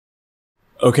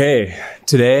Okay,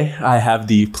 today I have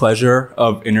the pleasure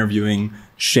of interviewing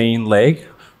Shane Legg,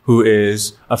 who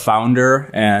is a founder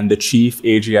and the chief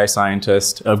AGI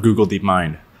scientist of Google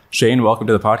DeepMind. Shane, welcome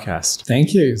to the podcast.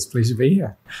 Thank you. It's a pleasure to be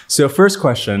here. So first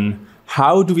question,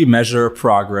 how do we measure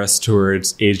progress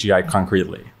towards AGI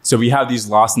concretely? So we have these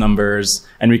loss numbers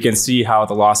and we can see how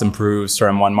the loss improves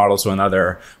from one model to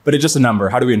another, but it's just a number.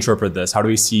 How do we interpret this? How do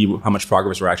we see how much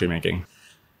progress we're actually making?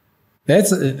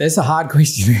 That's a hard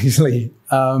question, actually.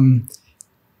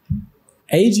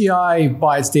 AGI,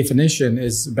 by its definition,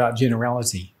 is about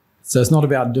generality. So it's not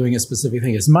about doing a specific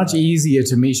thing. It's much easier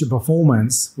to measure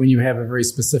performance when you have a very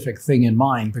specific thing in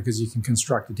mind because you can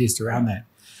construct a test around that.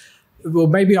 Well,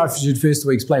 maybe I should first of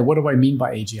all explain what do I mean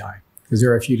by AGI, because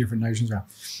there are a few different notions around.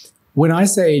 When I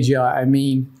say AGI, I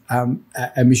mean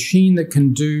a machine that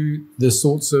can do the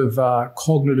sorts of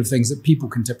cognitive things that people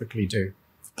can typically do,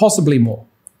 possibly more.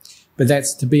 But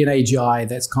that's to be an AGI,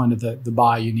 that's kind of the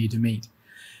bar you need to meet.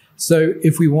 So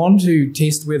if we want to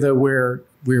test whether we're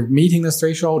meeting this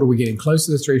threshold or we're getting close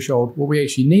to this threshold, what we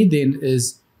actually need then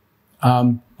is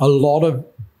a lot of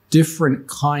different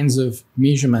kinds of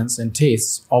measurements and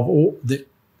tests of all that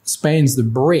spans the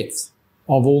breadth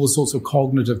of all the sorts of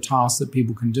cognitive tasks that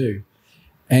people can do.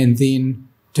 And then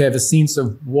to have a sense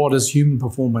of what is human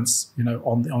performance,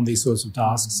 on these sorts of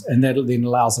tasks. And that then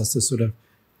allows us to sort of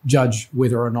judge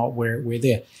whether or not we're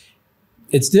there.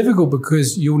 It's difficult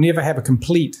because you'll never have a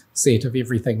complete set of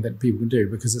everything that people can do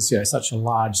because it's such a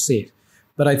large set.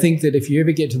 But I think that if you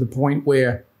ever get to the point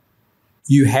where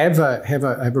you have a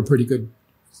pretty good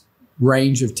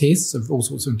range of tests of all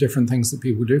sorts of different things that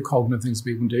people do, cognitive things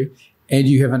people do, and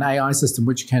you have an AI system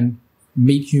which can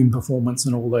meet human performance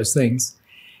and all those things,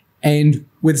 and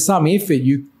with some effort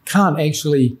you can't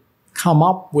actually come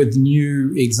up with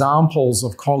new examples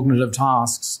of cognitive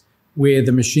tasks where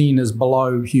the machine is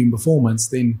below human performance,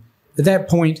 then at that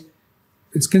point,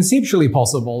 it's conceptually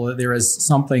possible that there is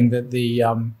something that the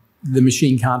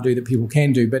machine can't do that people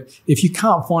can do. But if you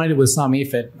can't find it with some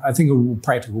effort, I think for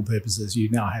practical purposes, you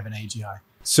now have an AGI.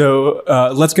 So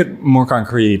let's get more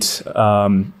concrete.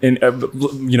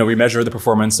 We measure the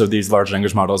performance of these large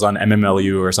language models on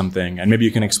MMLU or something, and maybe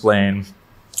you can explain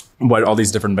what all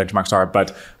these different benchmarks are.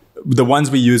 But the ones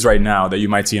we use right now that you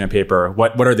might see in a paper,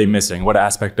 what are they missing? What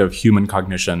aspect of human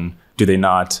cognition do they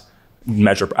not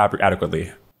measure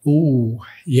adequately? Ooh,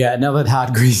 yeah, another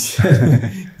hard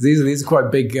question. These are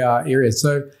quite big areas.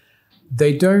 So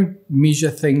they don't measure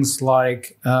things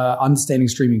like understanding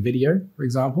streaming video, for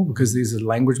example, because these are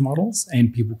language models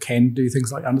and people can do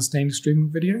things like understanding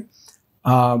streaming video.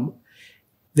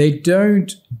 They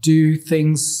don't do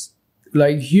things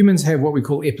like humans have what we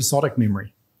call episodic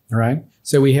memory, all right?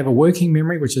 So we have a working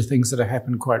memory, which are things that have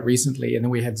happened quite recently, and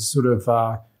then we have the sort of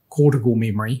cortical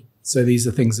memory. So these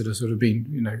are things that have sort of been,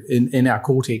 in our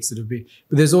cortex that have been.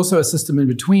 But there's also a system in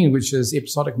between, which is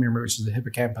episodic memory, which is the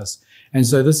hippocampus. And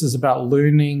so this is about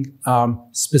learning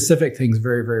specific things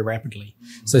very, very rapidly.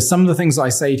 So some of the things I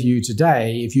say to you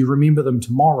today, if you remember them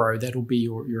tomorrow, that'll be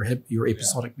your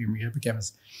episodic memory,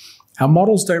 hippocampus. Our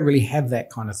models don't really have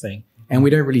that kind of thing. And we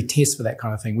don't really test for that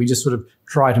kind of thing. We just sort of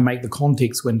try to make the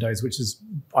context windows, which is,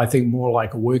 I think, more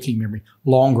like a working memory,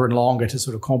 longer and longer to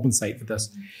sort of compensate for this.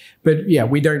 But yeah,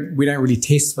 we don't really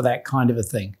test for that kind of a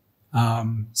thing.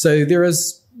 So there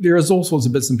is all sorts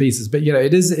of bits and pieces. But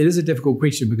it is a difficult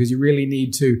question because you really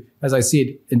need to, as I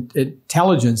said,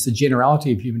 intelligence, the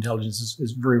generality of human intelligence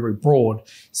is very, very broad.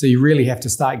 So you really have to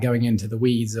start going into the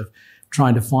weeds of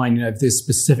trying to find, if there's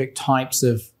specific types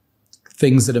of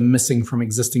things that are missing from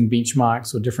existing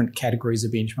benchmarks or different categories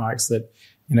of benchmarks that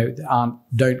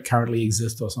don't currently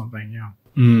exist or something.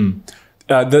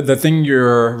 The thing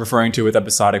you're referring to with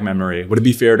episodic memory, would it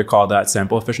be fair to call that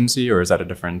sample efficiency, or is that a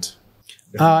different?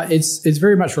 It's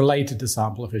very much related to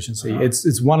sample efficiency.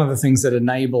 It's one of the things that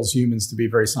enables humans to be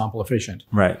very sample efficient.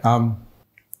 Right.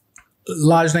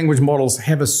 Large language models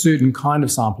have a certain kind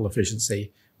of sample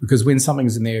efficiency because when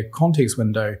something's in their context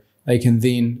window, they can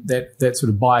then, that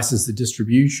sort of biases the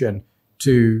distribution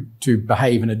to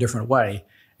behave in a different way.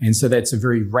 And so that's a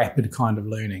very rapid kind of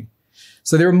learning.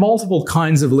 So there are multiple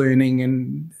kinds of learning,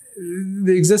 and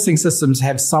the existing systems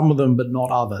have some of them, but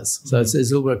not others. So it's a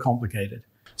little bit complicated.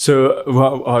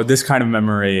 So this kind of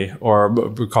memory, or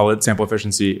we call it sample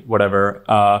efficiency, whatever,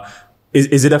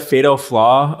 is it a fatal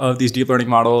flaw of these deep learning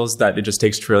models that it just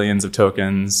takes trillions of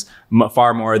tokens,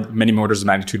 many orders of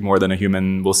magnitude more than a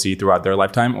human will see throughout their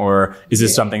lifetime? Or is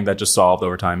this something that just solved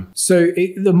over time? So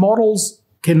the models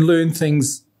can learn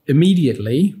things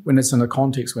immediately when it's in a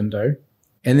context window.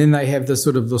 And then they have this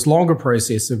longer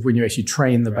process of when you actually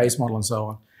train the base model and so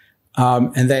on.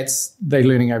 And they're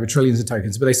learning over trillions of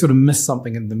tokens, but they sort of miss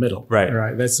something in the middle.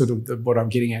 Right. That's sort of what I'm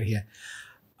getting at here.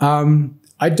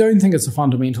 I don't think it's a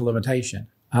fundamental limitation.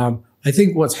 I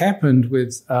think what's happened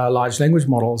with large language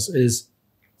models is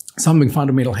something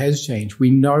fundamental has changed.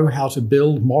 We know how to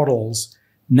build models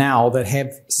now that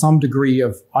have some degree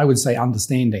of, I would say,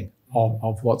 understanding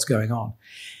of what's going on.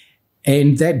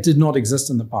 And that did not exist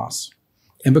in the past.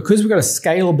 And because we've got a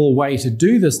scalable way to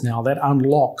do this now, that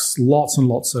unlocks lots and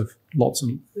lots of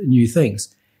new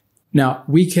things. Now,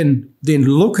 we can then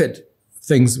look at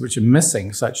things which are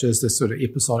missing, such as this sort of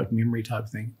episodic memory type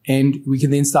thing, and we can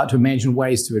then start to imagine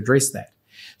ways to address that.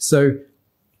 So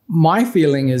my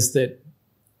feeling is that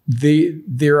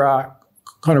there are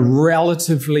kind of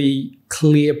relatively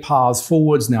clear paths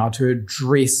forwards now to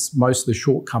address most of the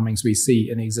shortcomings we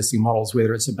see in existing models,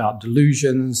 whether it's about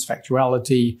delusions,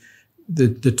 factuality,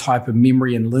 the type of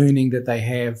memory and learning that they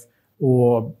have,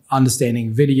 or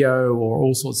understanding video, or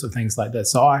all sorts of things like that.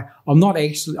 So I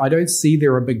don't see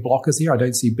there are big blockers here. I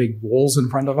don't see big walls in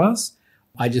front of us.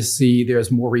 I just see there's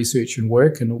more research and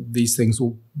work, and these things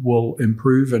will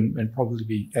improve and probably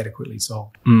be adequately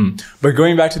solved. But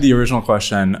going back to the original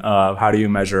question of how do you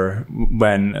measure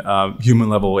when human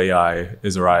level AI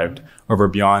is arrived or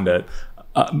beyond it,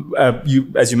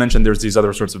 as you mentioned, there's these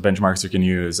other sorts of benchmarks you can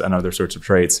use and other sorts of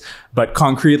traits. But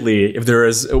concretely, if there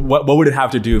is, what would it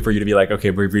have to do for you to be like,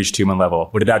 okay, we've reached human level?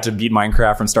 Would it have to beat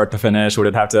Minecraft from start to finish? Would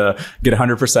it have to get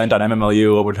 100% on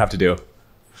MMLU? What would it have to do?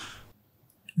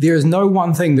 There is no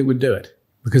one thing that would do it,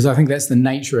 because I think that's the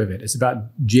nature of it. It's about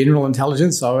general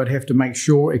intelligence. So I would have to make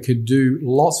sure it could do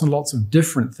lots and lots of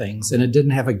different things, and it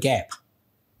didn't have a gap.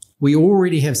 We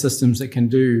already have systems that can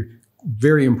do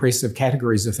very impressive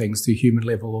categories of things to human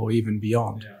level or even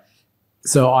beyond. Yeah.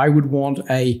 So I would want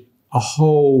a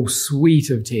whole suite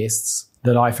of tests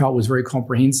that I felt was very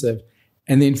comprehensive.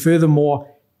 And then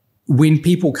furthermore, when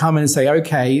people come in and say,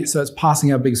 okay, so it's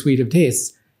passing our big suite of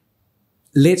tests,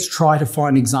 let's try to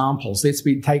find examples. Take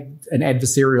an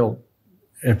adversarial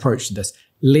approach to this.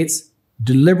 Let's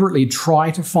deliberately try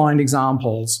to find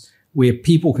examples where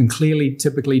people can clearly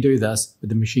typically do this, but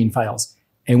the machine fails.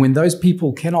 And when those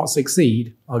people cannot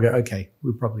succeed, I'll go, okay,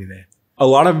 we're probably there. A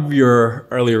lot of your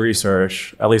earlier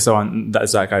research, at least on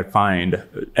that I find,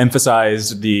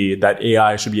 emphasized that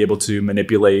AI should be able to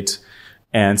manipulate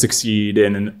and succeed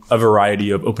in a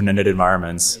variety of open-ended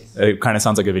environments. It kind of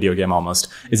sounds like a video game almost.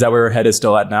 Is that where your head is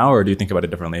still at now, or do you think about it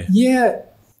differently? Yeah,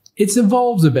 it's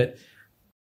evolved a bit.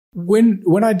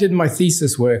 When I did my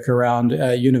thesis work around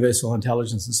universal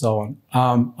intelligence and so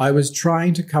on, I was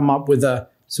trying to come up with a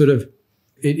sort of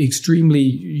extremely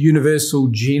universal,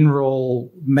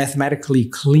 general, mathematically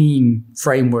clean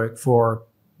framework for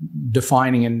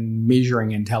defining and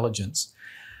measuring intelligence.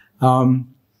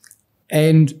 And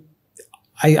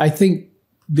I think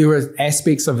there were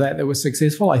aspects of that were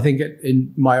successful. I think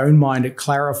in my own mind, it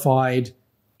clarified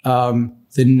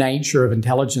the nature of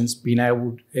intelligence being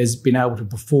able to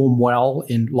perform well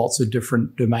in lots of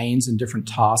different domains and different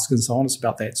tasks and so on. It's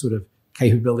about that sort of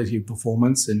capability of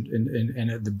performance and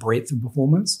the breadth of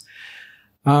performance.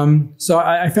 So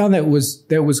I found that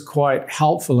was quite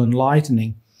helpful and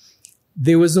enlightening.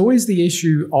 There was always the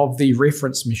issue of the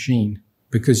reference machine,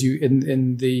 because you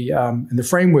in the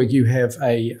framework you have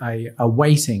a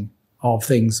weighting of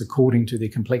things according to their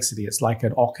complexity. It's like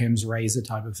an Occam's razor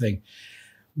type of thing,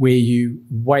 where you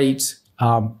weight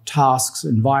tasks,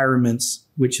 environments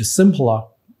which are simpler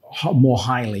more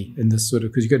highly in this sort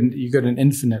of, because you've got an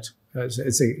infinite.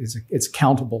 It's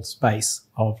countable space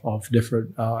of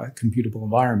different computable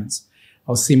environments,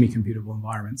 or semi-computable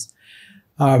environments.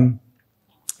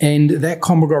 And that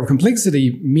Kolmogorov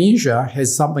complexity measure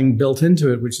has something built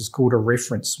into it, which is called a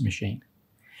reference machine.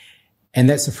 And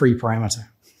that's a free parameter.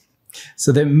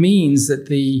 So that means that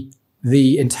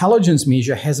the intelligence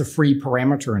measure has a free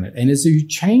parameter in it. And as you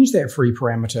change that free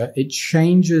parameter, it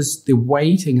changes the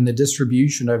weighting and the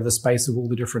distribution over the space of all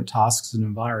the different tasks and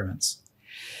environments.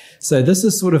 So this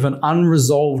is sort of an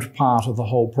unresolved part of the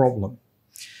whole problem.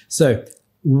 So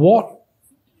what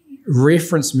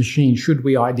reference machine should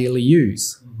we ideally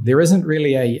use? There's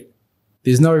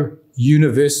no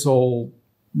universal,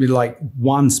 like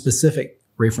one specific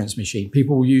reference machine.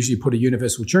 People will usually put a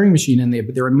universal Turing machine in there,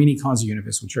 but there are many kinds of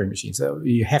universal Turing machines. So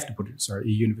you have to put a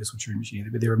universal Turing machine in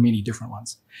there, but there are many different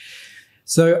ones.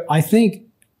 So I think,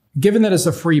 given that it's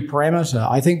a free parameter,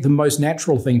 I think the most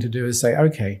natural thing to do is say,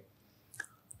 okay,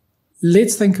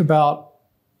 let's think about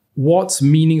what's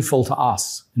meaningful to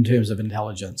us in terms of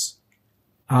intelligence.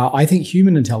 I think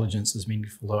human intelligence is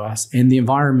meaningful to us and the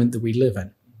environment that we live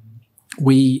in.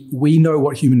 we know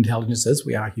what human intelligence is.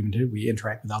 We are human. We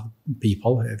interact with other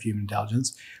people who have human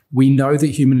intelligence. We know that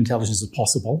human intelligence is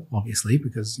possible, obviously,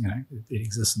 because it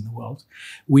exists in the world.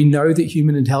 We know that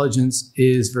human intelligence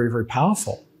is very, very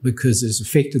powerful because it's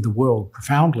affected the world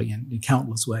profoundly in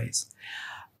countless ways.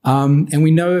 And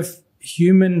we know if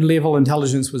human level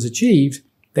intelligence was achieved,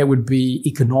 that would be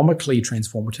economically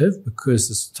transformative because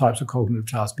the types of cognitive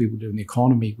tasks people do in the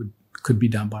economy could be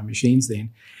done by machines then.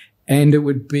 And it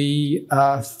would be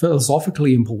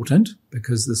philosophically important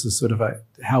because this is sort of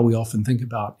how we often think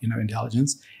about,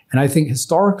 intelligence. And I think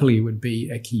historically it would be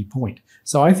a key point.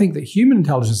 So I think that human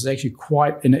intelligence is actually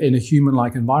quite, in a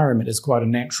human-like environment, is quite a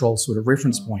natural sort of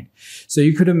reference point. So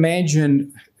you could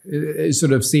imagine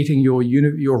sort of setting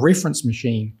your reference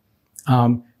machine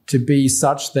to be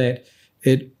such that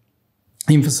it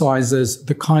emphasizes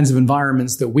the kinds of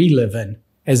environments that we live in,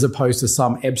 as opposed to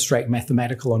some abstract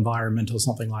mathematical environment or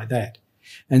something like that.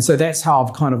 And so that's how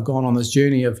I've kind of gone on this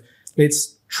journey of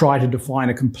let's try to define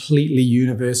a completely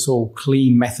universal,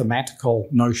 clean mathematical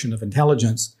notion of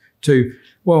intelligence to,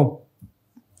 well,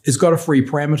 it's got a free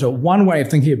parameter. One way of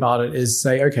thinking about it is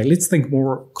say, okay, let's think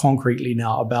more concretely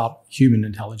now about human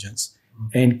intelligence.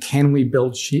 And can we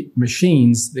build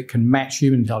machines that can match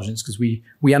human intelligence? Because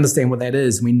we understand what that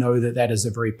is. And we know that that is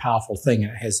a very powerful thing.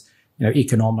 And it has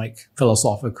economic,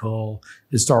 philosophical,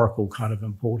 historical kind of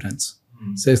importance.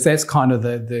 So that's kind of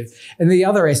and the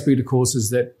other aspect, of course, is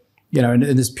that,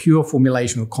 in this pure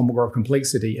formulation of Kolmogorov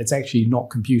complexity, it's actually not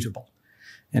computable.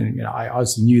 And, I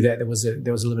obviously knew that there was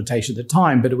a limitation at the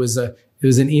time, but it was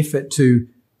an effort to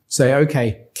say,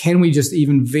 okay, can we just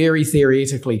even very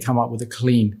theoretically come up with a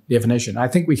clean definition? I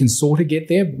think we can sort of get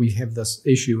there, but we have this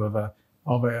issue of a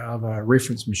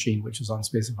reference machine, which is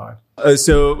unspecified.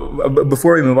 So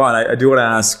before we move on, I do want to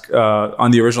ask,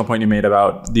 on the original point you made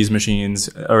about these machines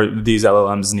or these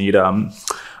LLMs need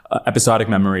episodic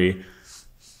memory.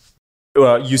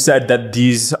 You said that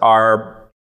these are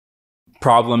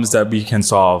problems that we can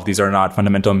solve. These are not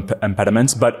fundamental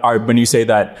impediments. But when you say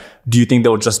that, do you think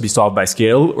they'll just be solved by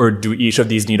scale, or do each of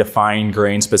these need a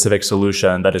fine-grained specific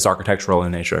solution that is architectural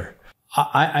in nature?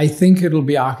 I think it'll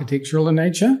be architectural in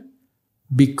nature.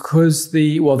 Because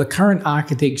the current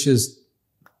architectures,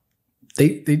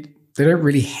 they don't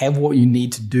really have what you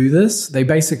need to do this. They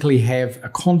basically have a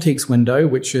context window,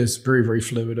 which is very, very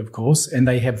fluid, of course, and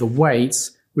they have the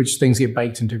weights, which things get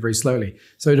baked into very slowly.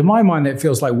 So to my mind, that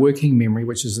feels like working memory,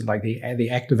 which is like the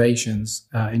activations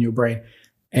in your brain,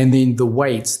 and then the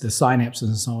weights, the synapses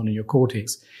and so on in your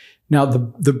cortex. Now,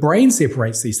 the brain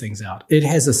separates these things out. It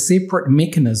has a separate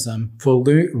mechanism for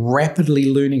rapidly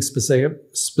learning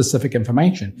specific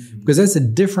information, because that's a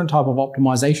different type of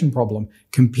optimization problem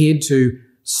compared to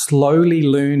slowly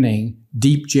learning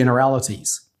deep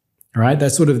generalities. All right,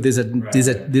 that's sort of there's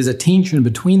a tension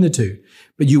between the two,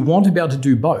 but you want to be able to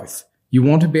do both. You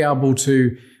want to be able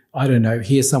to,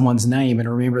 hear someone's name and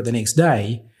remember it the next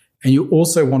day. And you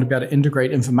also want to be able to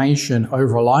integrate information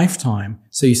over a lifetime,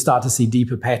 so you start to see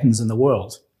deeper patterns in the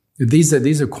world. These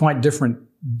are quite different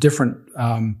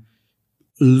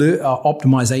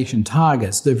optimization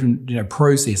targets, different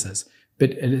processes.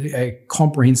 But a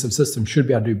comprehensive system should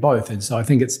be able to do both. And so I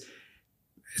think it's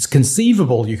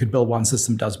conceivable you could build one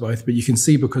system that does both, but you can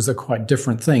see because they're quite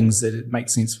different things that it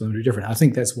makes sense for them to do different. I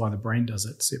think that's why the brain does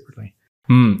it separately.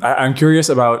 I'm curious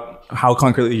about how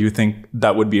concretely you think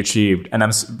that would be achieved. And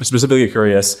I'm specifically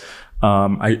curious,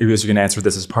 I guess you can answer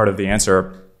this as part of the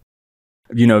answer.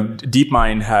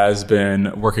 DeepMind has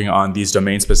been working on these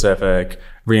domain-specific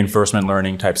reinforcement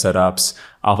learning type setups,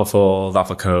 AlphaFold,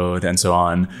 AlphaCode, and so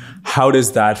on. How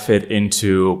does that fit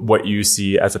into what you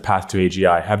see as a path to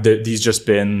AGI? Have these just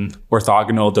been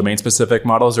orthogonal domain-specific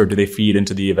models, or do they feed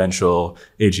into the eventual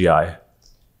AGI?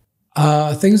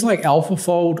 Things like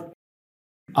AlphaFold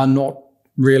are not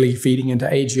really feeding into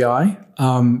AGI.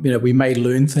 We may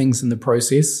learn things in the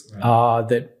process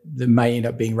that may end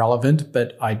up being relevant,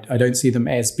 but I don't see them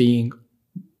as being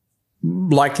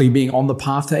likely being on the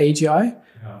path to AGI.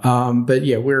 But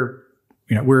yeah, we're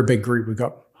a big group. We've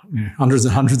got hundreds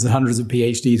and hundreds and hundreds of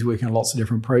PhDs working on lots of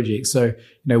different projects. So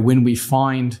when we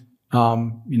find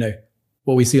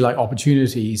what we see like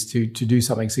opportunities to do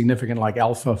something significant like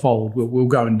AlphaFold, we'll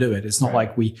go and do it. It's not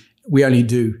like we only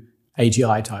do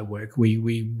AGI type work.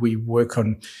 We work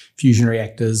on fusion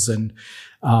reactors and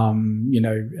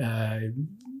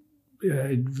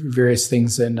various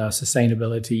things in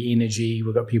sustainability, energy.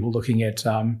 We've got people looking at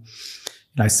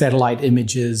satellite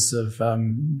images of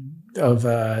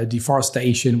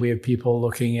deforestation. We have people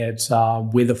looking at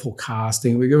weather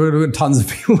forecasting. We've got tons of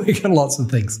people working on lots of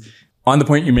things. On the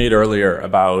point you made earlier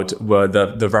about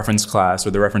the reference class or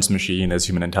the reference machine as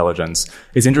human intelligence,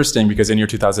 it's interesting because in your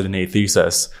 2008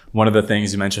 thesis, one of the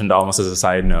things you mentioned almost as a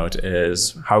side note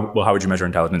is how would you measure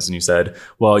intelligence? And you said,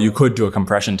 well, you could do a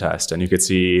compression test and you could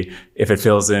see if it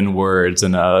fills in words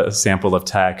in a sample of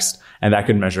text, and that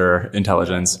could measure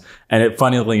intelligence. And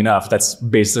funnily enough, that's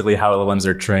basically how LLMs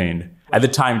are trained. At the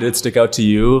time, did it stick out to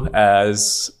you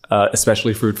as a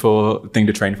especially fruitful thing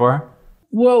to train for?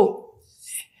 Well,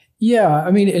 yeah, I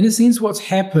mean, in a sense, what's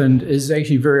happened is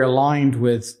actually very aligned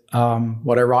with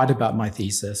what I write about my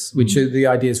thesis, which are the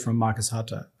ideas from Marcus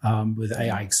Hutter with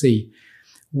AIXC,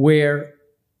 where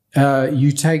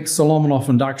you take Solomonoff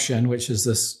induction, which is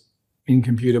this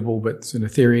incomputable but sort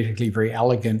of theoretically very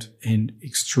elegant and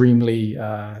extremely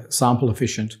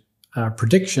sample-efficient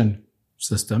prediction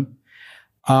system.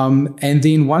 And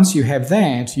then once you have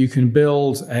that, you can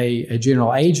build a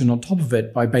general agent on top of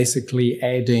it by basically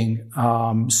adding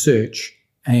search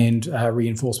and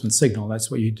reinforcement signal.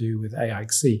 That's what you do with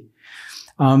AIXC.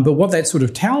 But what that sort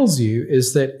of tells you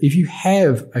is that if you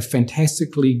have a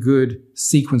fantastically good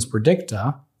sequence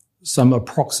predictor, some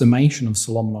approximation of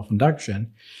Solomonoff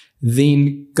induction,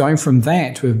 then going from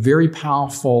that to a very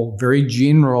powerful, very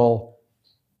general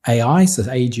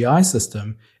AGI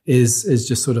system is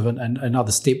just sort of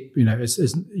another step. You know,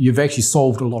 you've actually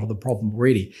solved a lot of the problem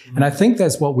already. Mm-hmm. And I think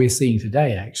that's what we're seeing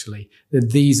today, actually, that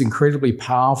these incredibly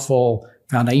powerful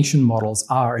foundation models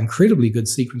are incredibly good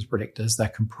sequence predictors. They're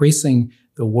compressing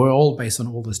the world based on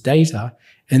all this data.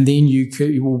 And then you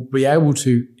will be able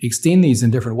to extend these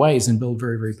in different ways and build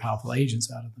very, very powerful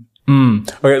agents out of them.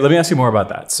 Okay, let me ask you more about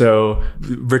that. So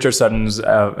Richard Sutton's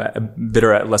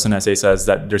bitter lesson essay says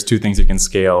that there's two things you can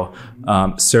scale,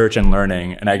 search and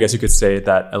learning. And I guess you could say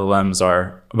that LLMs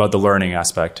are about the learning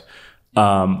aspect.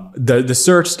 The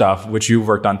search stuff, which you've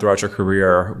worked on throughout your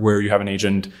career, where you have an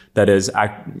agent that is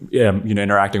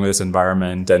interacting with this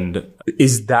environment, and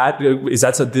is that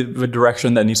the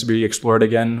direction that needs to be explored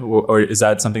again, or is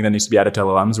that something that needs to be added to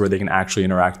LLMs where they can actually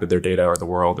interact with their data or the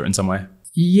world or in some way?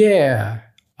 Yeah.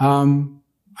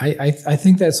 I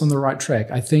think that's on the right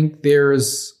track. I think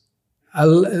these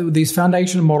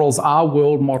foundation models are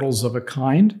world models of a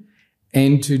kind,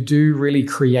 and to do really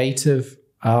creative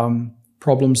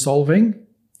problem solving,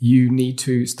 you need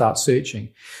to start searching.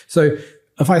 So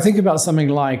if I think about something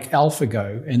like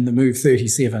AlphaGo and the Move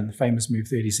 37, the famous Move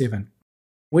 37,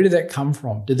 where did that come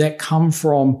from? Did that come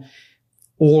from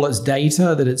all its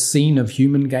data that it's seen of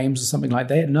human games or something like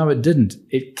that? No, it didn't.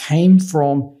 It came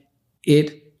from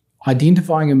it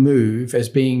identifying a move as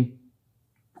being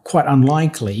quite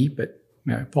unlikely, but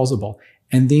possible,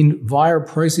 and then via a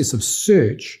process of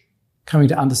search, coming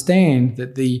to understand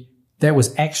that that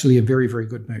was actually a very, very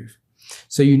good move.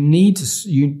 So you need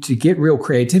to get real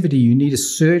creativity. You need to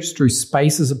search through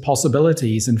spaces of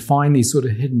possibilities and find these sort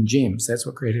of hidden gems. That's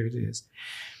what creativity is.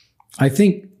 I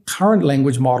think current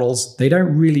language models, they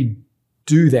don't really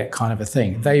do that kind of a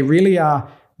thing. They really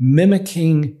are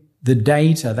mimicking the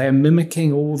data. They are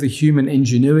mimicking all the human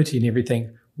ingenuity and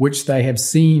everything, which they have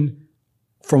seen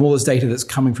from all this data that's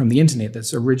coming from the internet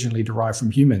that's originally derived from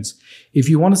humans. If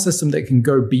you want a system that can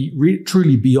go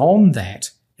truly beyond that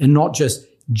and not just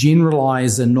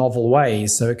generalize in novel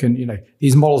ways, so it can,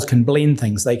 these models can blend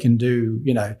things. They can do,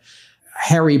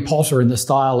 Harry Potter in the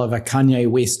style of a Kanye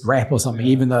West rap or something,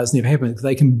 even though it's never happened.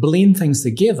 They can blend things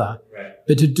together. Right.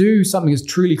 But to do something that's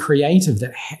truly creative,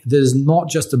 that is not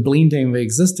just a blending of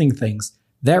existing things,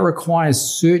 that requires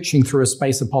searching through a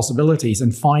space of possibilities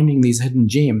and finding these hidden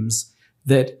gems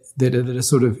that are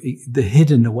sort of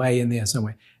hidden away in there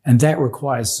somewhere. And that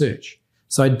requires search.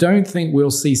 So I don't think we'll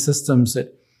see systems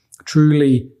that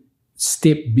truly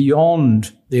step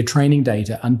beyond their training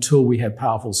data until we have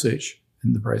powerful search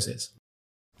in the process.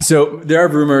 So there are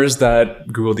rumors that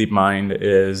Google DeepMind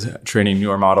is training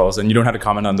newer models, and you don't have to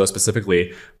comment on those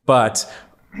specifically. But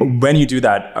when you do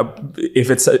that,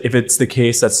 if it's the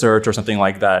case that search or something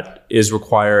like that is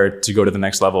required to go to the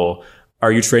next level,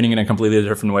 are you training in a completely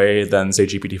different way than, say,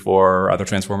 GPT-4 or other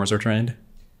transformers are trained?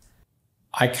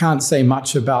 I can't say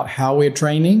much about how we're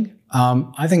training.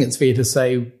 I think it's fair to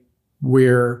say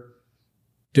we're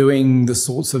doing the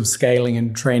sorts of scaling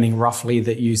and training roughly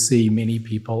that you see many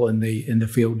people in the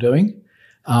field doing.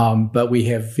 But we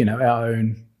have, our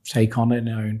own take on it and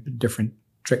our own different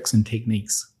tricks and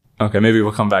techniques. Okay, maybe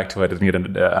we'll come back to it and get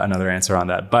another answer on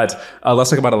that. But let's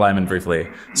talk about alignment briefly.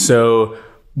 So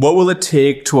what will it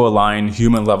take to align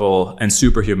human level and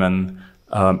superhuman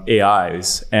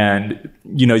AIs? And,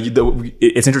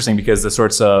 it's interesting because the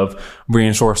sorts of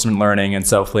reinforcement learning and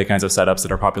self-play kinds of setups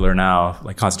that are popular now,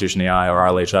 like Constitution AI or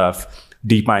RLHF,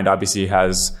 DeepMind obviously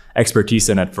has expertise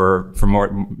in it for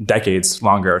more decades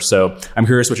longer. So I'm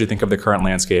curious what you think of the current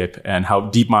landscape and how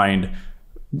DeepMind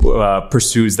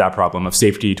pursues that problem of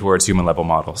safety towards human level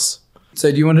models. So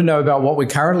do you want to know about what we're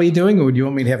currently doing, or do you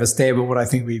want me to have a stab at what I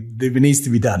think needs to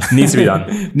be done? Needs to be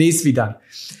done. Needs to be done.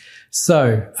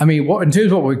 So, I mean, in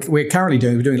terms of what we're currently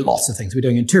doing, we're doing lots of things. We're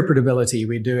doing interpretability.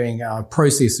 We're doing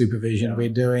process supervision. We're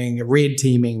doing red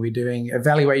teaming. We're doing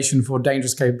evaluation for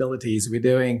dangerous capabilities. We're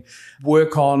doing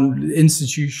work on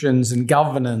institutions and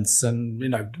governance and,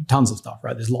 tons of stuff,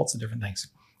 right? There's lots of different things.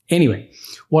 Anyway,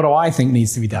 what do I think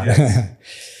needs to be done? Yes.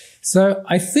 So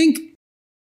I think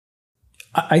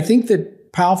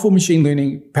that powerful machine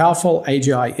learning, powerful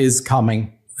AGI is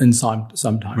coming in some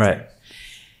time. Right.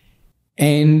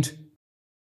 And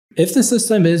if the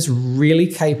system is really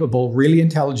capable, really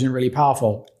intelligent, really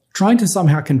powerful, trying to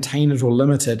somehow contain it or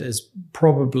limit it is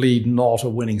probably not a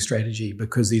winning strategy,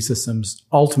 because these systems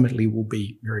ultimately will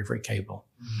be very, very capable.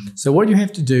 Mm-hmm. So what you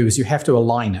have to do is you have to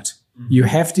align it. Mm-hmm. You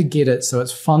have to get it so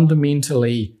it's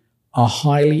fundamentally a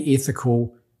highly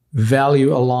ethical,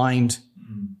 value-aligned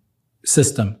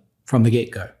system from the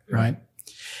get-go, right?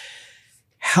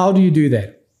 How do you do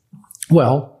that?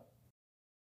 Well,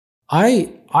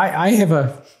 I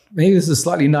have maybe this is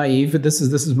slightly naive, but this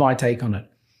is my take on it.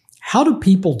 How do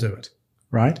people do it,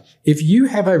 right? If you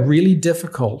have a really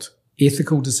difficult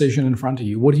ethical decision in front of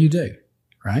you, what do?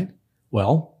 Right?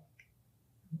 Well,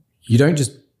 you don't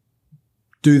just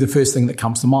do the first thing that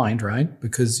comes to mind, right?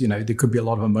 Because, there could be a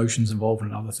lot of emotions involved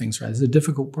and other things, right? It's a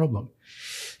difficult problem.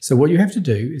 So what you have to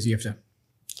do is you have to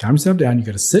calm yourself down. You've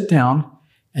got to sit down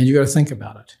and you've got to think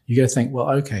about it. You got to think, well,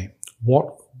 okay,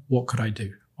 what could I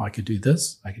do? I could do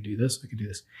this, I could do this, I could do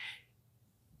this.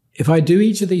 If I do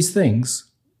each of these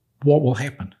things, what will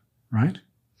happen, right?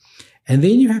 And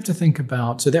then you have to think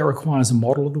about, so that requires a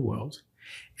model of the world.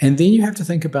 And then you have to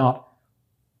think about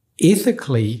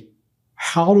ethically,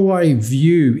 how do I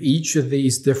view each of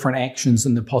these different actions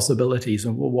and the possibilities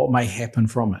and what may happen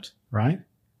from it, right?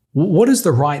 What is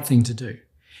the right thing to do?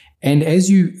 And as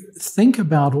you think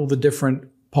about all the different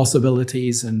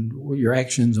possibilities and your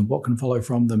actions and what can follow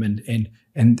from them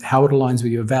and how it aligns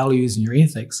with your values and your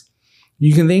ethics,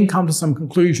 you can then come to some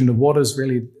conclusion of what is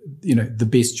really, the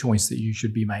best choice that you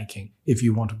should be making if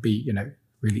you want to be,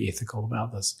 really ethical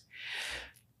about this.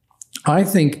 I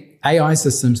think AI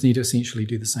systems need to essentially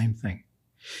do the same thing.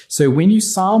 So when you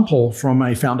sample from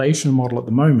a foundational model at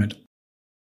the moment,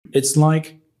 it's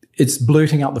like it's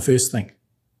blurting out the first thing.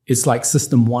 It's like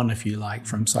system one, if you like,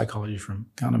 from psychology, from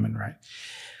Kahneman, right?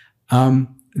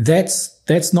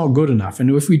 That's not good enough. And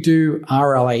if we do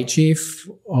RLHF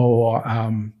or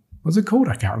what's it called?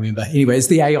 I can't remember. Anyway, it's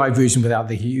the AI version without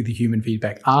the human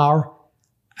feedback.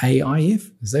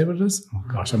 RAIF? Is that what it is? Oh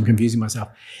gosh, I'm confusing myself.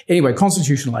 Anyway,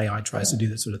 constitutional AI tries to do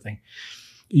that sort of thing.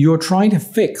 You're trying to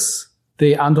fix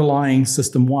the underlying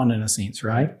system one in a sense,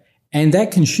 right? And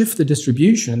that can shift the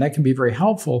distribution, and that can be very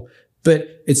helpful,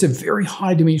 but it's a very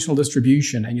high dimensional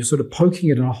distribution and you're sort of poking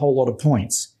it in a whole lot of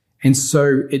points. And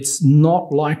so it's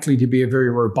not likely to be a very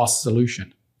robust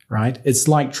solution, right? It's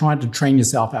like trying to train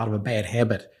yourself out of a bad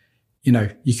habit.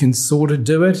 You can sort of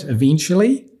do it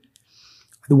eventually.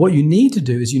 What you need to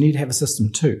do is you need to have a system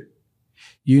two.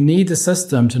 You need the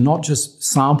system to not just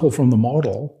sample from the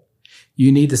model.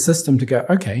 You need the system to go,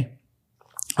 okay,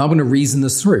 I'm going to reason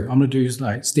this through. I'm going to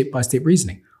do step-by-step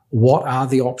reasoning. What are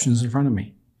the options in front of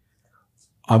me?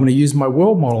 I'm going to use my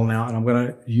world model now, and I'm going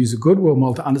to use a good world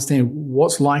model to understand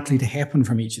what's likely to happen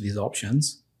from each of these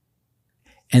options,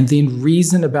 and then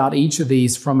reason about each of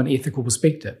these from an ethical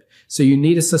perspective. So you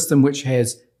need a system which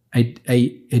has a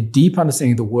deep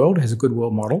understanding of the world, has a good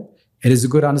world model. It has a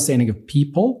good understanding of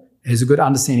people. It has a good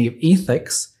understanding of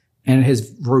ethics, and it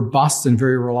has robust and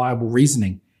very reliable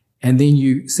reasoning. And then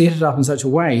you set it up in such a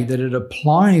way that it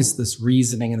applies this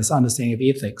reasoning and this understanding of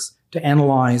ethics to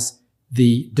analyze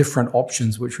the different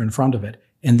options which are in front of it,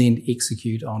 and then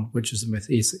execute on which is the most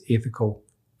ethical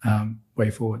way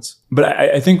forwards. But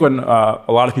I think when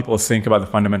a lot of people think about the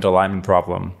fundamental alignment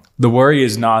problem, the worry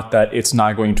is not that it's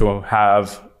not going to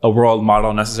have a world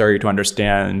model necessary to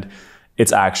understand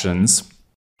its actions,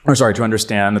 to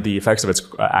understand the effects of its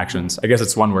actions. I guess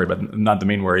it's one worry, but not the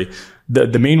main worry.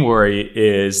 The main worry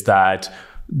is that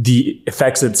the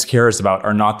effects it cares about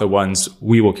are not the ones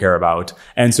we will care about.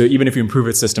 And so even if you improve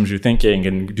its systems, your thinking,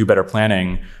 and do better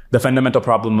planning, the fundamental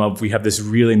problem of we have this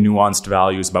really nuanced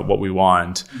values about what we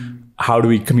want. How do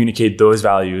we communicate those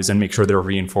values and make sure they're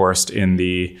reinforced in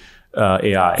the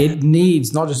AI? It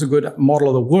needs not just a good model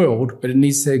of the world, but it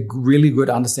needs a really good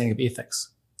understanding of ethics.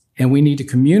 And we need to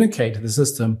communicate to the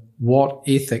system what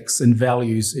ethics and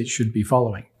values it should be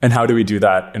following. And how do we do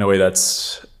that in a way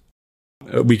that's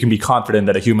we can be confident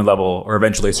that a human level or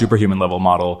eventually a superhuman level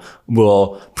model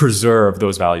will preserve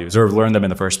those values or learn them in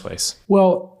the first place?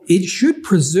 Well, it should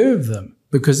preserve them,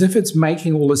 because if it's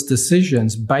making all its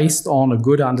decisions based on a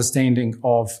good understanding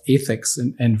of ethics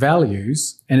and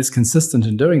values, and it's consistent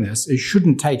in doing this, it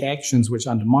shouldn't take actions which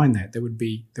undermine that. They would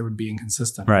be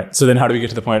inconsistent. Right. So then how do we get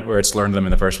to the point where it's learned them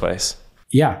in the first place?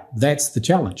 Yeah, that's the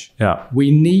challenge. Yeah.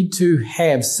 We need to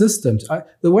have systems.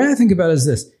 The way I think about it is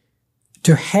this.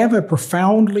 To have a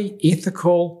profoundly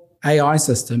ethical AI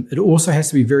system, it also has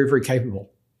to be very, very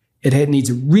capable. It needs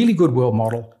a really good world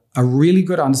model, a really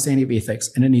good understanding of ethics,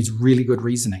 and it needs really good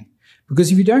reasoning.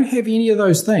 Because if you don't have any of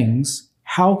those things,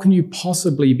 how can you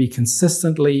possibly be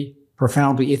consistently,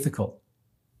 profoundly ethical?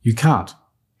 You can't.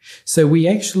 So we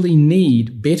actually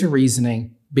need better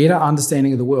reasoning, better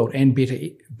understanding of the world, and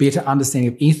better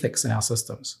understanding of ethics in our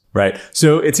systems. Right.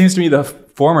 So it seems to me the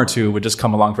former two would just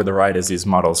come along for the ride as these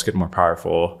models get more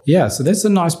powerful. Yeah, so that's a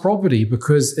nice property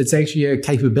because it's actually a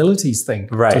capabilities thing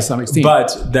to some extent.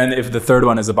 But then if the third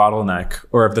one is a bottleneck,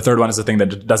 or if the third one is a thing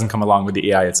that doesn't come along with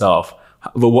the AI itself,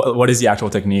 what is the actual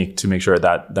technique to make sure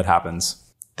that happens?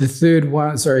 The third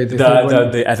one,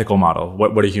 the ethical model.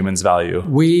 What do humans value?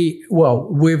 We've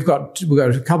got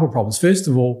a couple of problems. First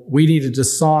of all, we need to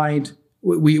decide.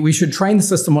 We should train the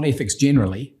system on ethics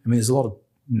generally. I mean, there's a lot of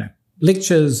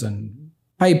lectures and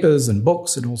papers and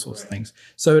books and all sorts of things,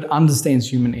 so it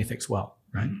understands human ethics well,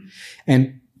 right?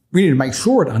 And we need to make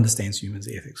sure it understands human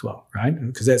ethics well, right?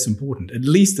 Because that's important, at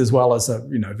least as well as a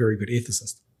very good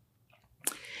ethicist.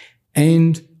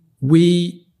 And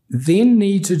we then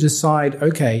need to decide,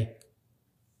 okay,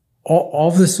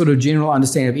 of this sort of general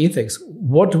understanding of ethics,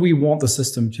 what do we want the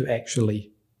system to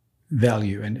actually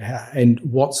value, and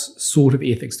what sort of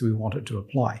ethics do we want it to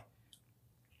apply?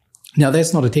 Now,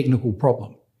 that's not a technical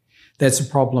problem. That's a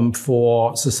problem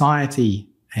for society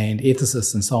and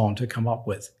ethicists and so on to come up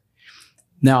with.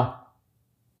 Now,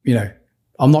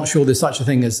 I'm not sure there's such a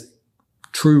thing as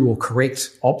true or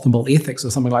correct optimal ethics or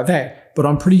something like that, but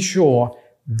I'm pretty sure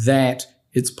that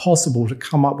it's possible to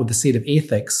come up with a set of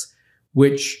ethics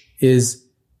which is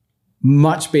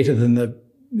much better than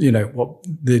what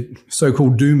the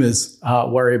so-called doomers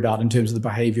worry about in terms of the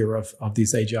behavior of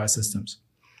these AGI systems.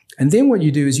 And then what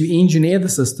you do is you engineer the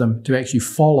system to actually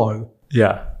follow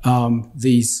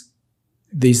these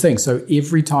things. So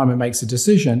every time it makes a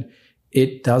decision,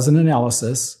 it does an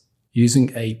analysis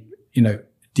using a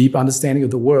deep understanding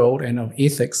of the world and of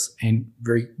ethics and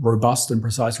very robust and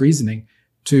precise reasoning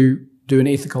to do an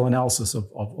ethical analysis of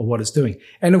what it's doing.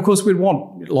 And of course, we'd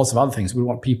want lots of other things. We'd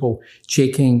want people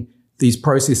checking these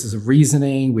processes of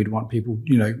reasoning. We'd want people,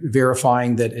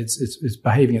 verifying that it's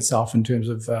behaving itself in terms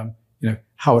of,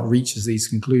 how it reaches these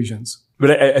conclusions.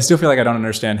 But I still feel like I don't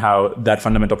understand how that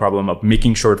fundamental problem of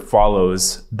making sure it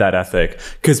follows that ethic,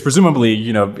 because presumably,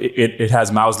 it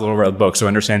has Mao's little red book, so it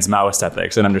understands Maoist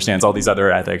ethics and understands all these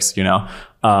other ethics.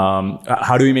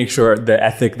 How do we make sure the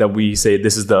ethic that we say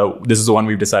this is the one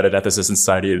we've decided ethicists in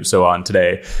society and so on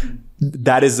today,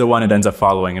 that is the one it ends up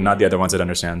following and not the other ones it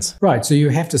understands? Right. So you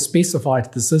have to specify to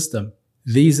the system,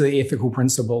 these are the ethical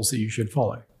principles that you should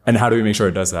follow. And how do we make sure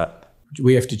it does that?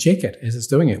 We have to check it as it's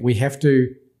doing it. We have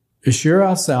to assure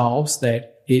ourselves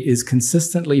that it is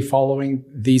consistently following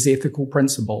these ethical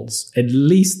principles, at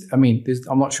least, I'm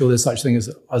not sure there's such thing as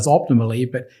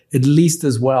optimally, but at least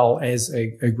as well as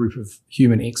a group of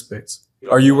human experts.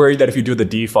 Are you worried that if you do the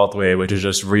default way, which is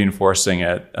just reinforcing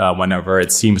it whenever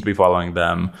it seems to be following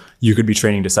them, you could be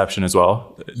training deception as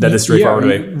well? That is straightforward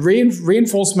way.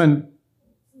 Reinforcement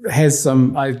has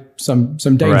some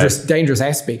dangerous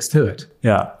aspects to it.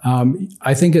 Yeah.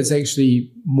 I think it's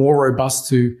actually more robust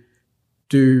to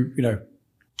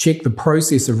check the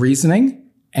process of reasoning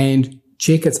and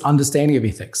check its understanding of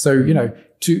ethics. So,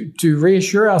 to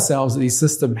reassure ourselves that the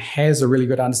system has a really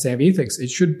good understanding of ethics, it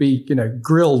should be,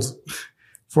 grilled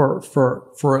for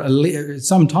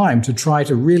some time to try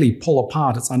to really pull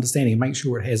apart its understanding and make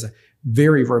sure it has a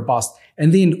very robust.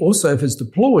 And then also, if it's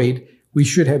deployed, we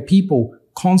should have people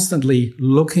constantly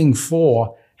looking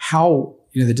for how,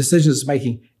 the decisions it's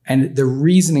making and the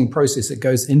reasoning process that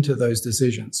goes into those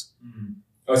decisions.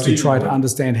 To try to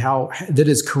understand how that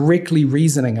is correctly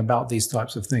reasoning about these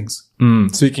types of things.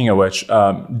 Speaking of which,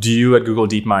 do you at Google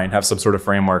DeepMind have some sort of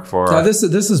framework for? No, this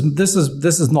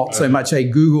is not so much a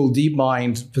Google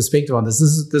DeepMind perspective on this.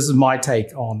 This is my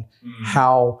take on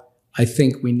how I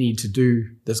think we need to do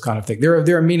this kind of thing.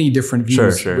 There are many different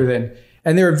views within,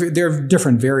 and there are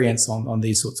different variants on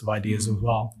these sorts of ideas as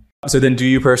well. So then, do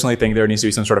you personally think there needs to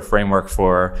be some sort of framework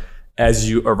for, as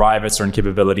you arrive at certain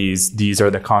capabilities, these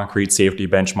are the concrete safety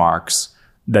benchmarks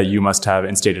that you must have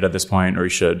instated at this point, or you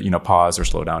should, pause or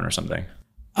slow down or something?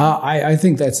 I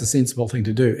think that's a sensible thing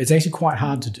to do. It's actually quite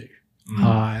hard to do.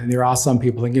 There are some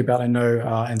people thinking about it. I know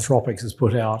Anthropics has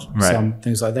put out some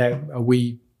things like that.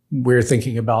 We're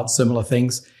thinking about similar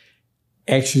things.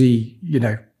 Actually,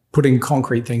 putting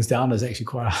concrete things down is actually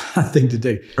quite a hard thing to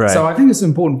do. Right. So I think it's an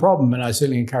important problem, and I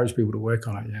certainly encourage people to work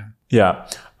on it. Yeah. Yeah.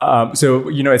 So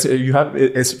it's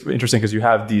interesting because you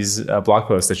have these blog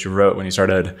posts that you wrote when you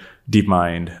started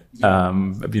DeepMind,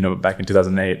 back in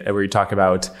 2008, where you talk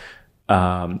about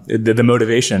the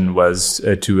motivation was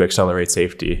to accelerate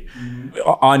safety.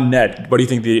 On net, what do you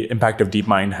think the impact of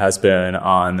DeepMind has been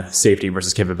on safety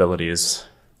versus capabilities?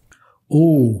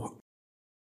 Oh,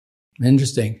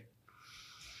 interesting.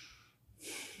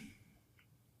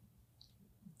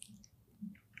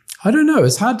 I don't know.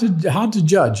 It's hard to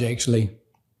judge, actually.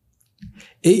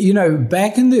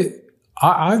 Back in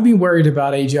I've been worried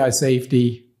about AGI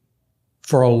safety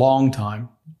for a long time,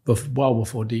 well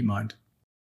before DeepMind.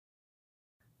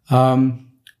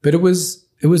 But it was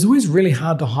always really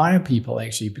hard to hire people,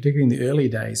 actually, particularly in the early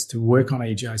days, to work on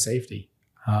AGI safety.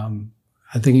 I'm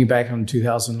thinking back on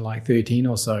 2013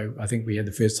 or so, I think we had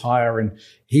the first hire, and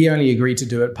he only agreed to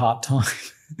do it part-time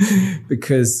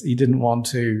because he didn't want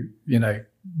to,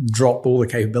 drop all the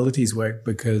capabilities work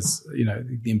because,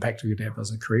 the impact we could have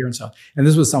as a career and stuff. And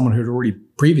this was someone who had already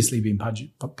previously been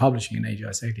publishing in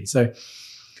AGI safety. So,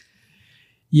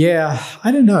 yeah,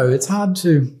 I don't know. It's hard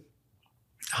to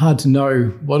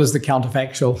know what is the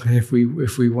counterfactual if we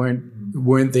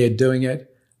weren't there doing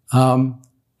it. I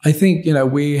think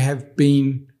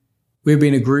we've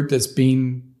been a group that's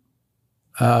been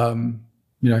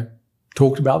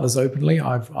talked about this openly.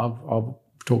 I've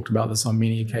talked about this on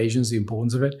many occasions, the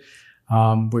importance of it.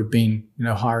 We've been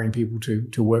hiring people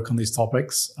to work on these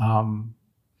topics. I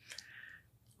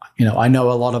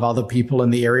know a lot of other people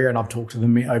in the area, and I've talked to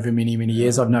them over many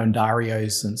years. I've known Dario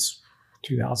since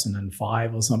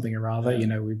 2005 or something or other.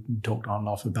 We've talked on and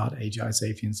off about AGI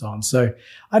safety and so on. So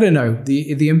I don't know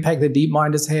the impact that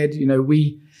DeepMind has had.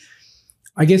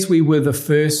 I guess we were the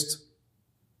first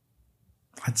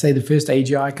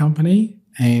AGI company,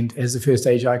 and as the first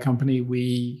AGI company,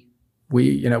 we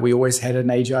always had an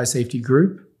AGI safety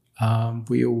group.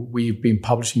 We've been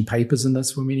publishing papers in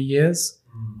this for many years.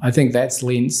 I think that's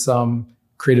lent some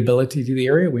credibility to the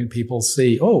area when people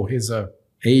see, oh, here's a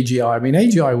AGI. I mean,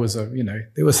 AGI was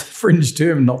there was a fringe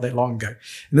term not that long ago.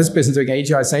 And this person's doing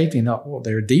AGI safety, and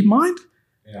they're a DeepMind?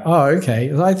 Yeah. Oh,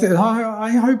 okay.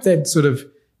 I hope that sort of,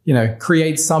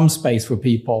 creates some space for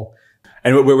people.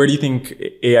 And where do you think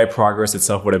AI progress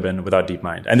itself would have been without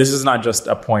DeepMind? And this is not just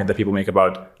a point that people make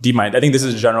about DeepMind. I think this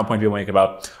is a general point people make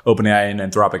about OpenAI and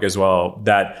Anthropic as well,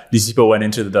 that these people went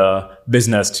into the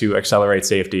business to accelerate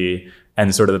safety,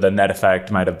 and sort of the net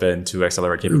effect might have been to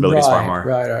accelerate capabilities far more.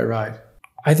 Right.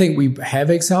 I think we have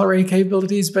accelerated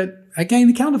capabilities, but again,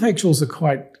 the counterfactuals are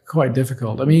quite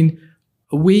difficult. I mean,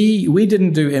 we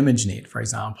didn't do ImageNet, for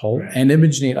example, right. And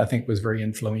ImageNet, I think, was very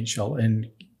influential in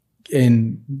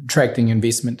attracting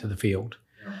investment to the field.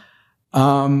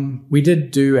 Yeah. We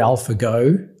did do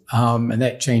AlphaGo, and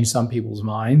that changed some people's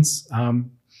minds.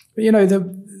 But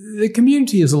the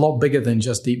community is a lot bigger than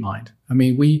just DeepMind. I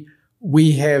mean,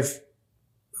 we have,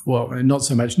 well, not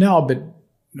so much now, but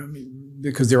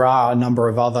because there are a number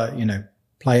of other,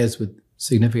 players with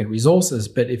significant resources.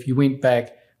 But if you went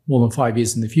back more than 5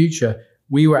 years in the future,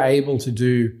 we were able to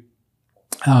do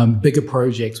bigger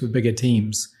projects with bigger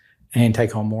teams and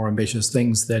take on more ambitious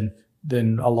things than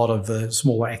a lot of the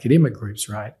smaller academic groups,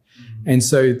 right? Mm-hmm. And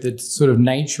so the sort of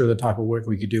nature of the type of work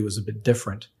we could do was a bit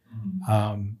different.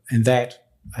 Mm-hmm. And that,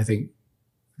 I think,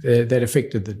 that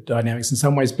affected the dynamics in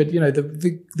some ways. But,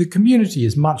 the community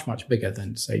is much, much bigger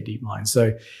than, say, DeepMind.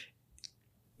 So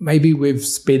maybe we've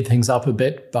sped things up a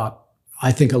bit, but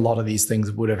I think a lot of these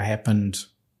things would have happened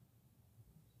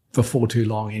before too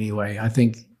long anyway. I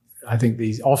think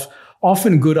these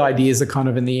often good ideas are kind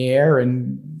of in the air,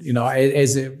 and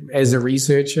as a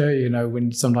researcher,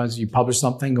 when sometimes you publish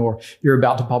something or you're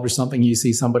about to publish something, you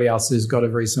see somebody else who's got a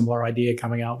very similar idea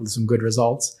coming out with some good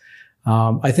results.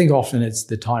 I think often it's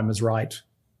the time is right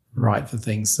for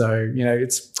things. So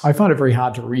I find it very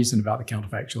hard to reason about the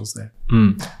counterfactuals there.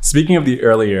 Speaking of the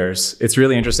early years, it's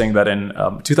really interesting that in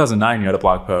 2009 you had a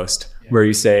blog post where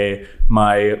you say,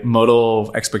 my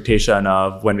modal expectation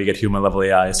of when we get human level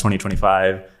AI is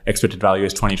 2025, expected value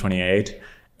is 2028.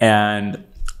 And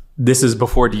this is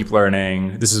before deep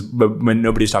learning. This is when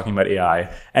nobody's talking about AI.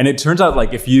 And it turns out,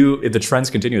 like, if the trends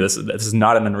continue, this is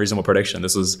not an unreasonable prediction.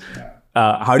 This was,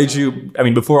 how did you,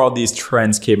 before all these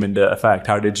trends came into effect,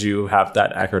 how did you have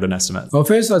that accurate an estimate? Well,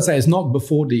 first I'd say it's not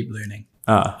before deep learning.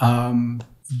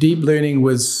 Deep learning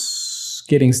was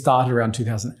getting started around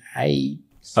 2008.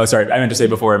 Oh, sorry. I meant to say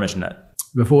before ImageNet.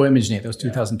 Before ImageNet, that was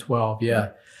 2012.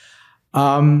 Yeah.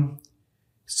 I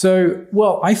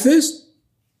first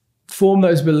formed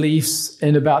those beliefs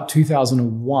in about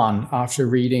 2001 after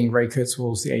reading Ray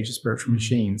Kurzweil's The Age of Spiritual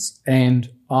Machines. And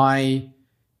I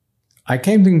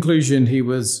came to the conclusion there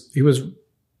was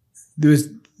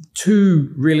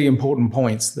two really important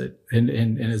points that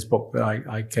in his book that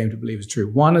I came to believe is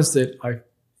true. One is that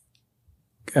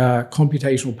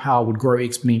computational power would grow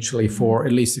exponentially for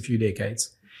at least a few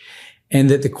decades, and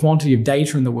that the quantity of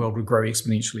data in the world would grow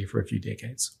exponentially for a few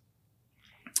decades.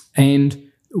 And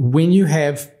when you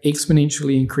have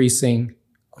exponentially increasing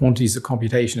quantities of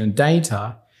computation and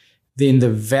data, then the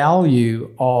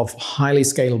value of highly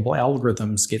scalable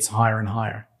algorithms gets higher and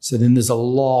higher. So then there's a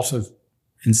lot of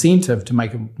incentive to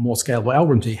make a more scalable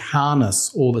algorithm to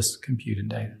harness all this compute and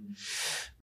data.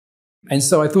 And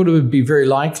so I thought it would be very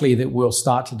likely that we'll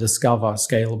start to discover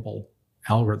scalable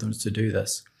algorithms to do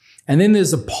this. And then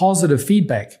there's a positive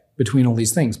feedback between all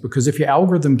these things, because if your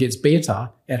algorithm gets better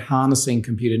at harnessing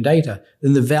compute and data,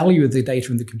 then the value of the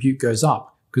data and the compute goes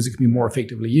up because it can be more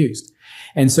effectively used.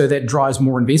 And so that drives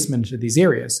more investment into these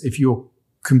areas. If your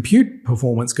compute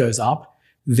performance goes up,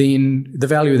 then the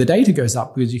value of the data goes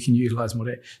up because you can utilize more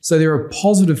data. So there are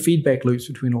positive feedback loops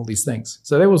between all these things.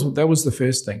 So that was the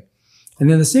first thing. And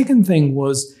then the second thing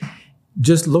was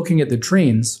just looking at the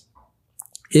trends.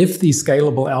 If these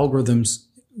scalable algorithms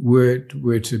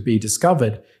were to be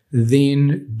discovered,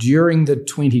 then during the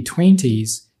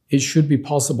 2020s, it should be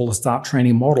possible to start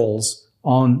training models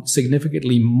on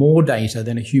significantly more data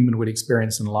than a human would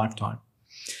experience in a lifetime.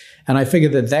 And I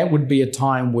figured that would be a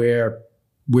time where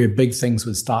big things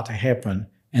would start to happen,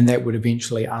 and that would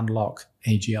eventually unlock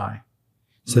AGI.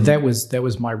 So that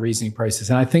was my reasoning process.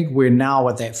 And I think we're now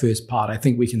at that first part. I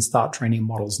think we can start training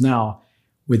models now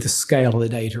where the scale of the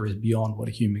data is beyond what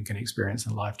a human can experience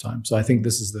in a lifetime. So I think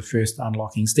this is the first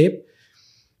unlocking step.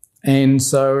 And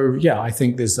so, I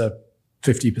think there's a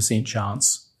 50%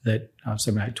 chance that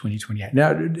something like 2028.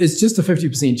 Now, it's just a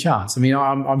 50% chance. I mean,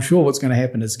 I'm sure what's going to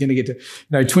happen is going to get to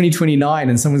 2029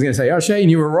 and someone's going to say, "Oh, Shane,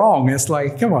 you were wrong." It's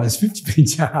like, come on, it's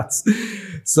 50% chance.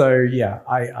 So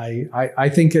I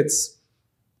think it's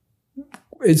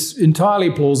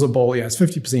entirely plausible. Yeah, it's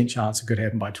 50% chance it could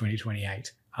happen by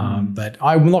 2028. But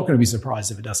I'm not going to be surprised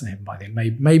if it doesn't happen by then.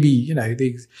 Maybe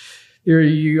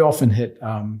you often hit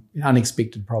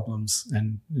unexpected problems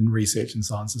in research and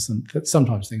sciences, and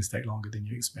sometimes things take longer than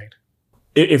you expect.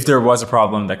 If there was a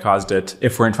problem that caused it,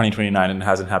 if we're in 2029 and it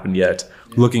hasn't happened yet,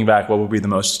 looking back, what would be the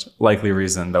most likely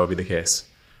reason that would be the case?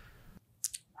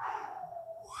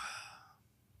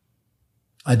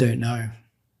 I don't know.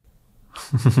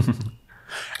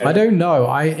 I don't know.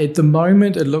 At the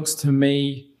moment, it looks to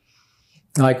me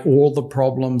like all the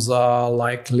problems are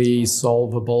likely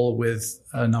solvable with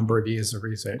a number of years of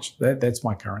research. That's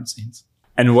my current sense.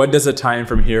 And what does a time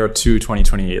from here to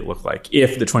 2028 look like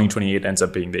if the 2028 ends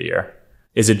up being the year?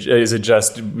 Is it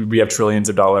just we have trillions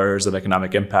of dollars of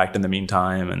economic impact in the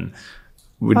meantime and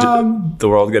the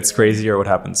world gets crazy, or what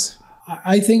happens?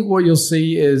 I think what you'll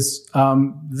see is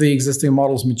the existing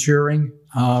models maturing.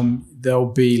 They'll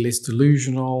be less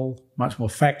delusional, much more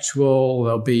factual.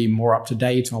 They'll be more up to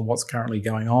date on what's currently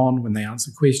going on when they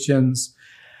answer questions.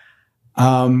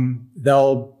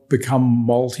 They'll become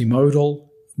multimodal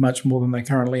much more than they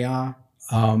currently are.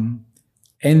 And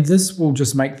this will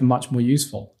just make them much more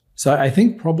useful. So I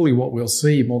think probably what we'll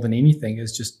see more than anything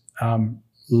is just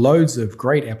loads of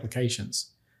great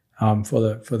applications for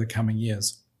the coming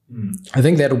years. I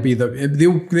think that'll be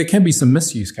there can be some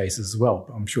misuse cases as well.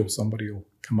 I'm sure somebody will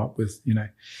come up with,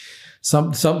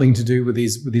 something to do with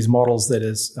these models that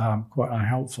is quite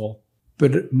unhelpful.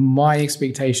 But my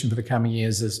expectation for the coming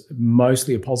years is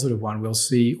mostly a positive one. We'll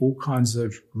see all kinds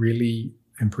of really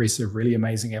impressive, really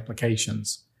amazing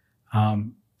applications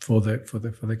for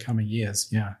the coming years.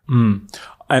 Yeah.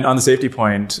 And on the safety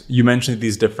point, you mentioned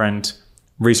these different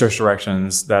research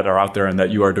directions that are out there and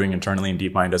that you are doing internally in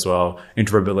DeepMind as well,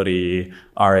 interoperability,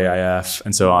 RAIF,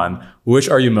 and so on. Which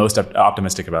are you most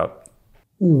optimistic about?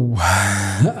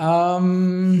 I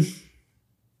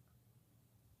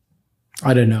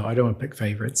don't know. I don't want to pick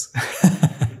favorites.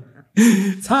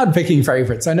 It's hard picking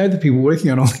favorites. I know the people working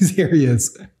on all these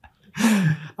areas.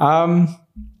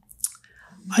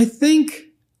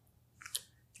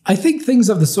 I think things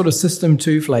of the sort of system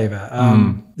 2 flavor.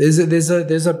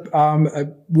 There's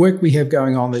a work we have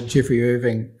going on that Jeffrey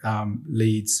Irving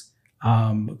leads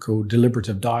called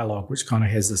Deliberative Dialogue, which kind of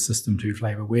has the system 2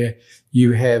 flavor, where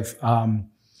you have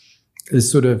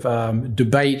this sort of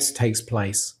debate takes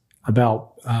place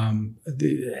about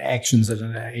the actions that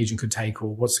an agent could take,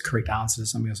 or what's the correct answer to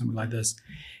something or something like this.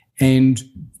 And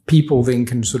people then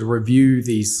can sort of review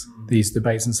these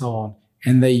debates and so on.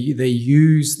 And they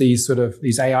use these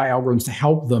AI algorithms to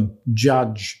help them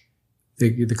judge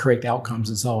the correct outcomes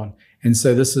and so on. And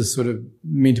so this is sort of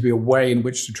meant to be a way in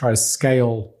which to try to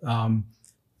scale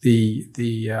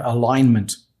the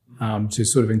alignment to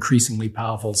sort of increasingly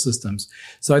powerful systems.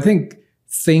 So I think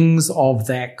things of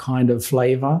that kind of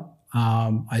flavor,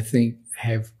 I think,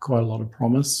 have quite a lot of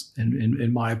promise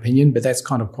in my opinion, but that's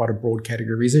kind of quite a broad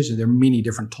category of research, and there are many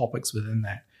different topics within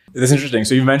that. That's interesting.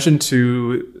 So you mentioned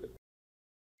two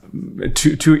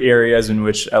areas in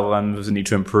which LLMs need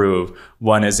to improve.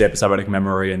 One is the episodic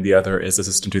memory, and the other is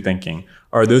assistant to thinking.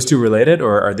 Are those two related,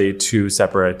 or are they two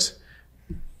separate?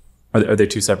 Are they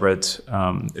two separate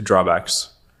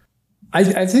drawbacks?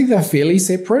 I think they're fairly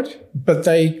separate, but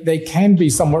they can be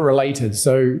somewhat related.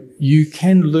 So you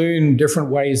can learn different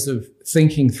ways of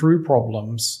thinking through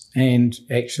problems and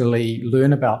actually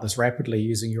learn about this rapidly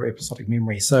using your episodic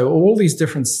memory. So all these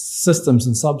different systems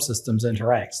and subsystems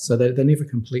interact, so they're never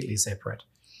completely separate.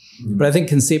 Mm. But I think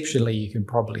conceptually you can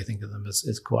probably think of them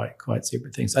as quite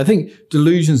separate things. I think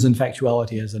delusions and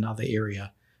factuality is another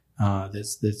area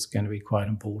that's going to be quite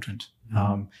important.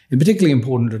 And particularly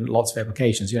important in lots of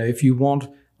applications. If you want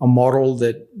a model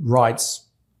that writes,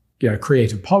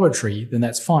 creative poetry, then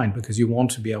that's fine, because you want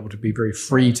to be able to be very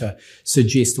free to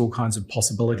suggest all kinds of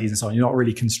possibilities and so on. You're not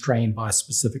really constrained by a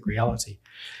specific reality.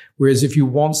 Whereas if you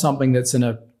want something that's in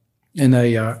a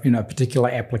particular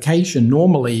application,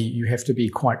 normally you have to be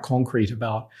quite concrete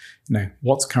about,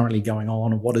 what's currently going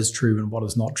on and what is true and what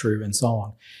is not true and so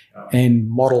on. And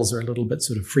models are a little bit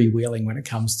sort of freewheeling when it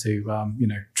comes to,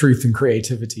 truth and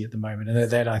creativity at the moment.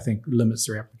 And that I think limits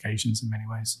their applications in many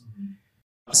ways.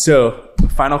 So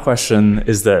final question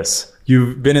is this.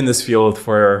 You've been in this field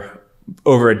for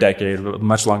over a decade,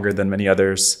 much longer than many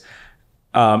others.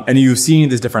 And you've seen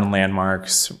these different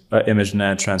landmarks,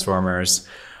 ImageNet, transformers.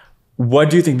 What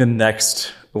do you think the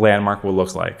next landmark will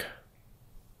look like?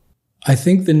 I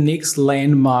think the next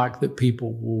landmark that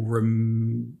people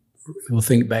will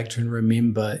think back to and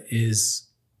remember is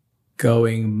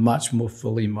going much more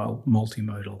fully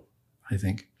multimodal, I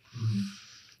think. Mm-hmm.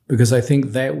 Because I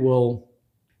think that'll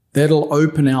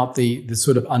open out the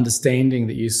sort of understanding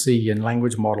that you see in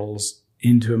language models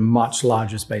into a much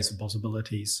larger space of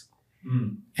possibilities.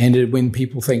 Mm. And when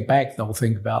people think back, they'll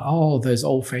think about, those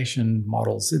old-fashioned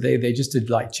models. They just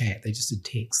did like chat. They just did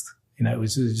text. It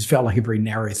just felt like a very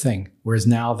narrow thing. Whereas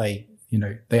now they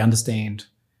understand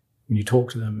when you talk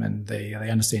to them, and they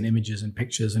understand images and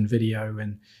pictures and video,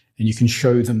 and you can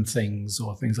show them things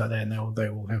or things like that, and they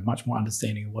will have much more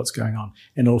understanding of what's going on.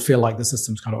 And it'll feel like the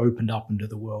system's kind of opened up into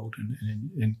the world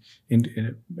in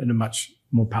a much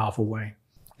more powerful way.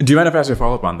 Do you mind if I ask you a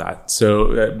follow-up on that? So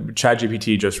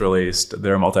ChatGPT just released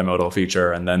their multimodal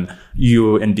feature, and then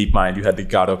you in DeepMind, you had the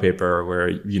Gato paper where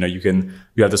you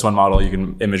have this one model, you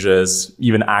can images,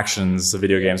 even actions,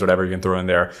 video games, whatever you can throw in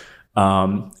there.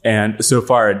 And so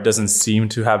far, it doesn't seem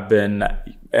to have it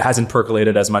hasn't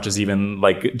percolated as much as even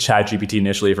like ChatGPT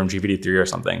initially from GPT-3 or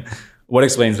something. What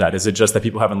explains that? Is it just that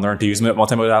people haven't learned to use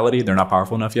multimodality? They're not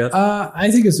powerful enough yet? I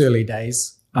think it's early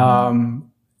days.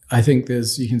 I think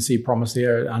you can see promise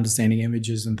there, understanding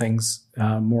images and things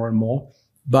more and more.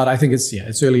 But I think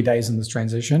it's early days in this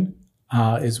transition.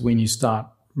 Is when you start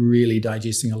really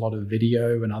digesting a lot of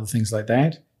video and other things like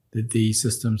that the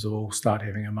systems will start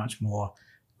having a much more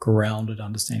grounded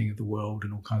understanding of the world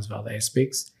and all kinds of other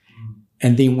aspects.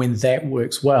 And then when that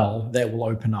works well, that will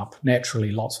open up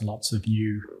naturally lots and lots of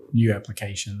new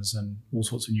applications and all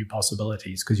sorts of new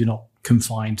possibilities, because you're not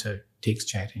confined to text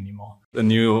chat anymore. The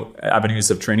new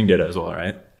avenues of training data as well,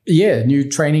 right? Yeah, new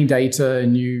training data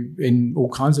and in all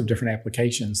kinds of different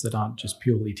applications that aren't just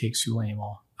purely textual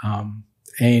anymore.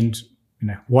 And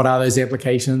what are those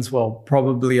applications? Well,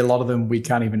 probably a lot of them we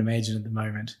can't even imagine at the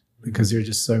moment, because there are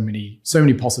just so many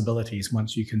possibilities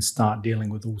once you can start dealing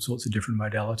with all sorts of different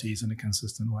modalities in a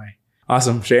consistent way.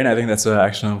 Awesome. Shane, I think that's an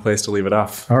excellent place to leave it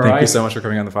off. Thank you so much for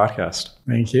coming on the podcast.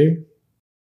 Thank you.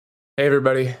 Hey,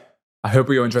 everybody. I hope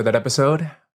you enjoyed that episode.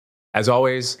 As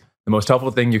always, the most helpful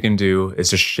thing you can do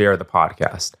is just share the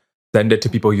podcast. Send it to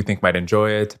people you think might enjoy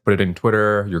it. Put it in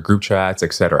Twitter, your group chats,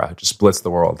 etc. Just blitz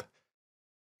the world.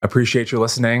 Appreciate you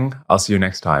listening. I'll see you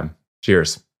next time.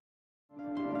 Cheers.